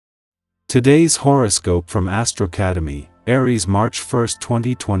Today's horoscope from Astrocademy, Aries, March 1,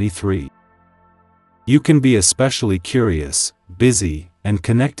 2023. You can be especially curious, busy, and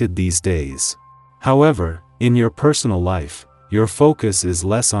connected these days. However, in your personal life, your focus is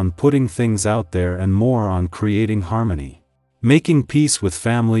less on putting things out there and more on creating harmony. Making peace with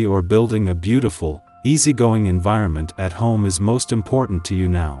family or building a beautiful, easygoing environment at home is most important to you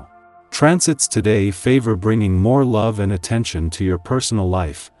now. Transits today favor bringing more love and attention to your personal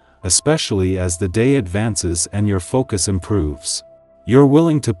life, especially as the day advances and your focus improves. You're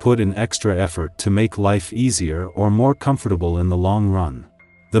willing to put in extra effort to make life easier or more comfortable in the long run.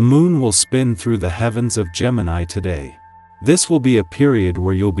 The moon will spin through the heavens of Gemini today. This will be a period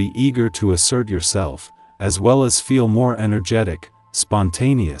where you'll be eager to assert yourself, as well as feel more energetic,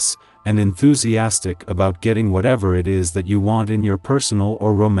 spontaneous, and enthusiastic about getting whatever it is that you want in your personal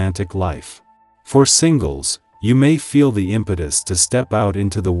or romantic life. For singles, you may feel the impetus to step out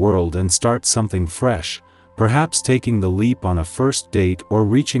into the world and start something fresh, perhaps taking the leap on a first date or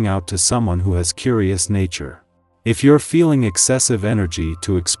reaching out to someone who has curious nature. If you're feeling excessive energy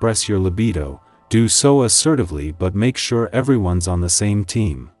to express your libido, do so assertively, but make sure everyone's on the same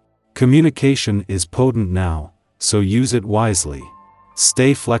team. Communication is potent now, so use it wisely.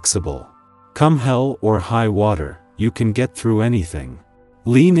 Stay flexible. Come hell or high water, you can get through anything.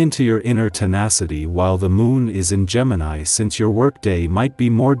 Lean into your inner tenacity while the moon is in Gemini, since your workday might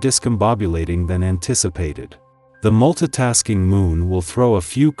be more discombobulating than anticipated. The multitasking moon will throw a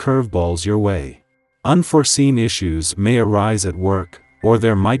few curveballs your way. Unforeseen issues may arise at work, or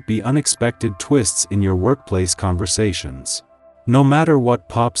there might be unexpected twists in your workplace conversations. No matter what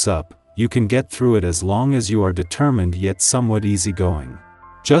pops up, you can get through it as long as you are determined yet somewhat easygoing.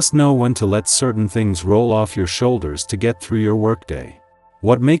 Just know when to let certain things roll off your shoulders to get through your workday.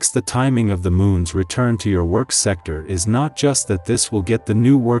 What makes the timing of the moon's return to your work sector is not just that this will get the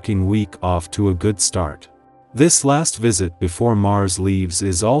new working week off to a good start. This last visit before Mars leaves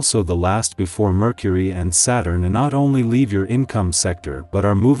is also the last before Mercury and Saturn not only leave your income sector but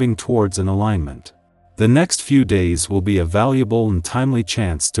are moving towards an alignment. The next few days will be a valuable and timely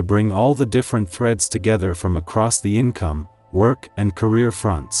chance to bring all the different threads together from across the income, work, and career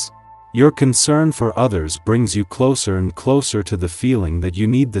fronts. Your concern for others brings you closer and closer to the feeling that you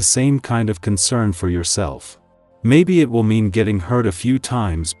need the same kind of concern for yourself. Maybe it will mean getting hurt a few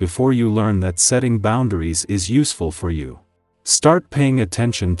times before you learn that setting boundaries is useful for you. Start paying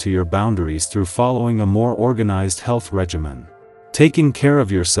attention to your boundaries through following a more organized health regimen. Taking care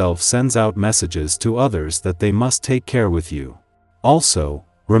of yourself sends out messages to others that they must take care with you. Also,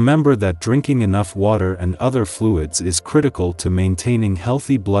 remember that drinking enough water and other fluids is critical to maintaining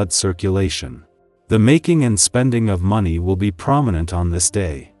healthy blood circulation. The making and spending of money will be prominent on this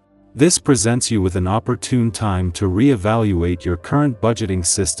day. This presents you with an opportune time to reevaluate your current budgeting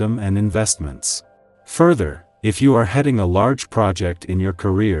system and investments. Further, if you are heading a large project in your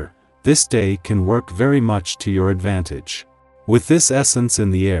career, this day can work very much to your advantage. With this essence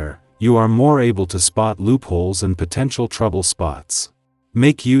in the air, you are more able to spot loopholes and potential trouble spots.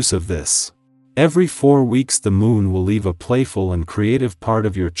 Make use of this. Every 4 weeks the moon will leave a playful and creative part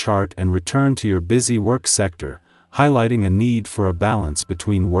of your chart and return to your busy work sector, highlighting a need for a balance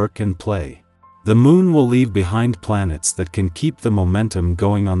between work and play. The moon will leave behind planets that can keep the momentum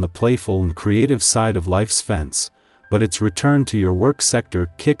going on the playful and creative side of life's fence, but its return to your work sector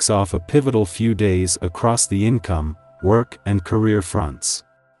kicks off a pivotal few days across the income, work, and career fronts.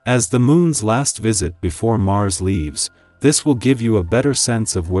 As the moon's last visit before Mars leaves, this will give you a better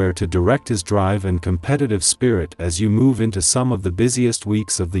sense of where to direct his drive and competitive spirit as you move into some of the busiest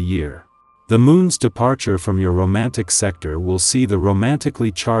weeks of the year. The moon's departure from your romantic sector will see the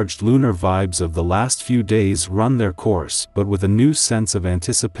romantically charged lunar vibes of the last few days run their course, but with a new sense of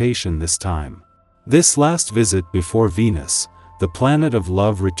anticipation this time. This last visit before Venus, the planet of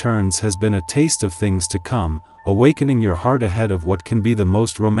love, returns has been a taste of things to come, awakening your heart ahead of what can be the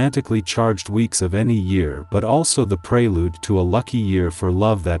most romantically charged weeks of any year, but also the prelude to a lucky year for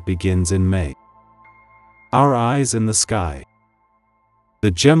love that begins in May. Our eyes in the sky.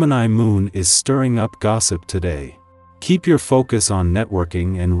 The Gemini moon is stirring up gossip today. Keep your focus on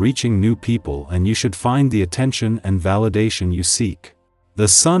networking and reaching new people, and you should find the attention and validation you seek. The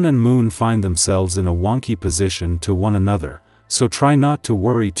sun and moon find themselves in a wonky position to one another, so try not to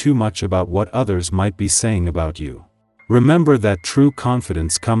worry too much about what others might be saying about you. Remember that true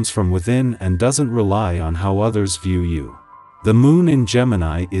confidence comes from within and doesn't rely on how others view you. The moon in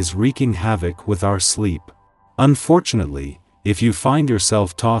Gemini is wreaking havoc with our sleep. Unfortunately, if you find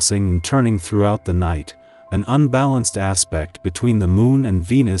yourself tossing and turning throughout the night, an unbalanced aspect between the moon and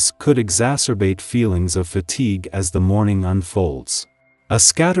Venus could exacerbate feelings of fatigue as the morning unfolds. A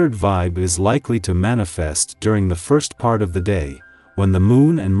scattered vibe is likely to manifest during the first part of the day, when the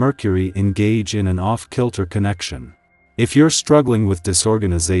Moon and Mercury engage in an off-kilter connection. If you're struggling with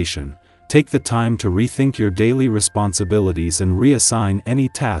disorganization, take the time to rethink your daily responsibilities and reassign any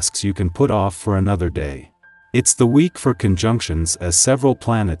tasks you can put off for another day. It's the week for conjunctions as several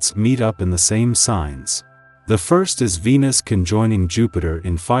planets meet up in the same signs. The first is Venus conjoining Jupiter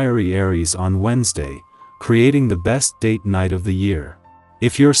in fiery Aries on Wednesday, creating the best date night of the year.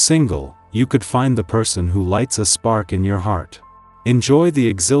 If you're single, you could find the person who lights a spark in your heart. Enjoy the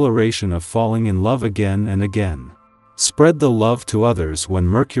exhilaration of falling in love again and again. Spread the love to others when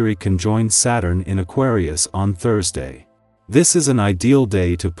Mercury conjoins Saturn in Aquarius on Thursday. This is an ideal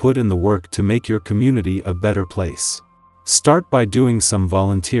day to put in the work to make your community a better place. Start by doing some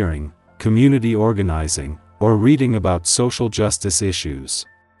volunteering, community organizing, or reading about social justice issues.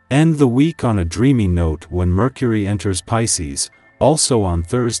 End the week on a dreamy note when Mercury enters Pisces, also on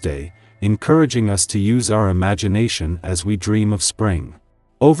Thursday, encouraging us to use our imagination as we dream of spring.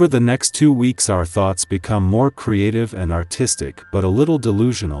 Over the next 2 weeks our thoughts become more creative and artistic but a little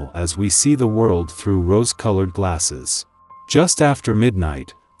delusional as we see the world through rose-colored glasses. Just after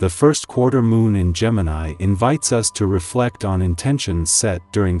midnight, the first quarter moon in Gemini invites us to reflect on intentions set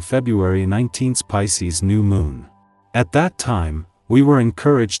during February 19th's Pisces new moon. At that time, we were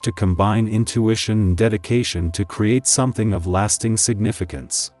encouraged to combine intuition and dedication to create something of lasting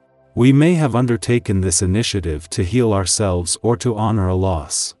significance. We may have undertaken this initiative to heal ourselves or to honor a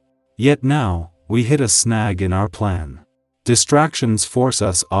loss. Yet now, we hit a snag in our plan. Distractions force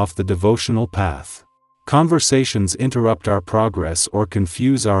us off the devotional path. Conversations interrupt our progress or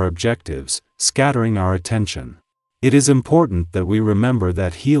confuse our objectives, scattering our attention. It is important that we remember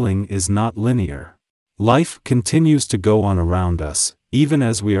that healing is not linear. Life continues to go on around us, even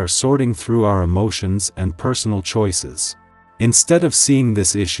as we are sorting through our emotions and personal choices. Instead of seeing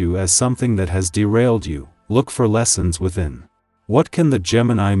this issue as something that has derailed you, look for lessons within. What can the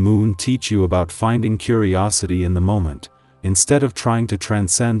Gemini moon teach you about finding curiosity in the moment, instead of trying to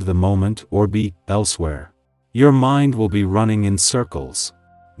transcend the moment or be elsewhere? Your mind will be running in circles.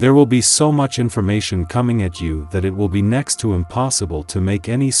 There will be so much information coming at you that it will be next to impossible to make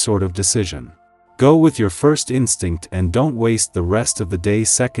any sort of decision. Go with your first instinct and don't waste the rest of the day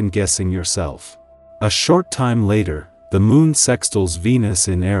second-guessing yourself. A short time later, the moon sextiles Venus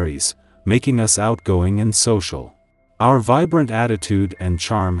in Aries, making us outgoing and social. Our vibrant attitude and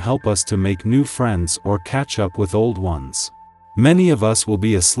charm help us to make new friends or catch up with old ones. Many of us will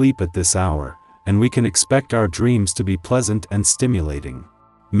be asleep at this hour, and we can expect our dreams to be pleasant and stimulating.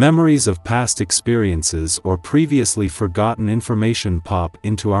 Memories of past experiences or previously forgotten information pop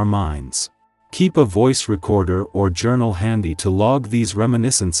into our minds. Keep a voice recorder or journal handy to log these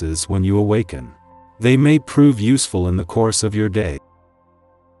reminiscences when you awaken. They may prove useful in the course of your day.